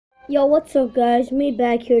Yo, what's up, guys? Me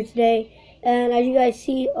back here today, and as you guys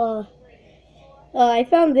see, I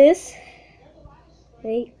found this,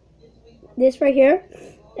 right, this right here,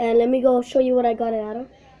 and let me go show you what I got it out of.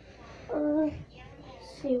 Let's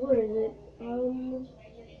see, where is it? Oh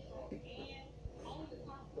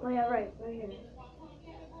yeah, right here.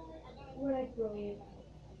 Where did I throw it?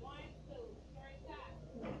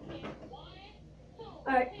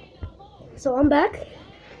 All right, so I'm back.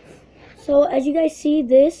 So as you guys see,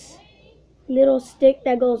 this little stick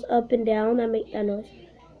that goes up and down, that make that noise.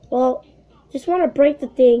 Well, just want to break the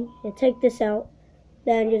thing and take this out,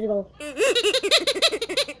 then just go.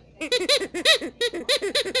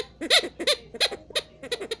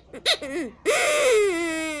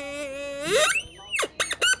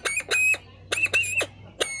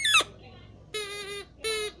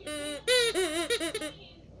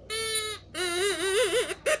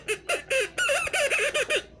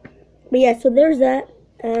 But yeah, so there's that,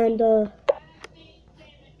 and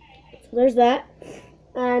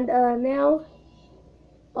now,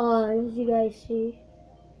 as you guys see,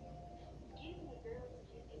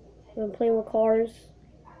 I'm playing with cars.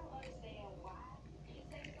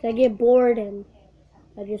 I get bored and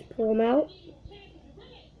I just pull them out.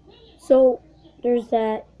 So there's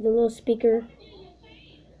that, the little speaker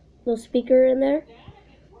in there.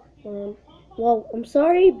 Well, I'm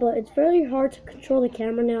sorry, but it's very hard to control the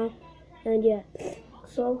camera now, and yeah,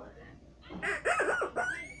 so.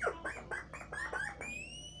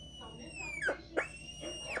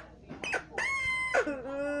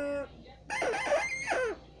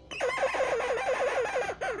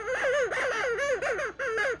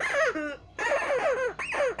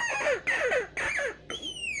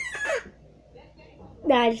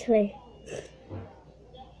 Nah, just play.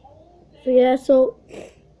 So yeah, so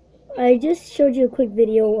I just showed you a quick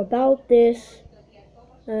video about this,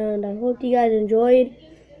 and I hope you guys enjoyed,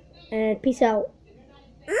 and peace out.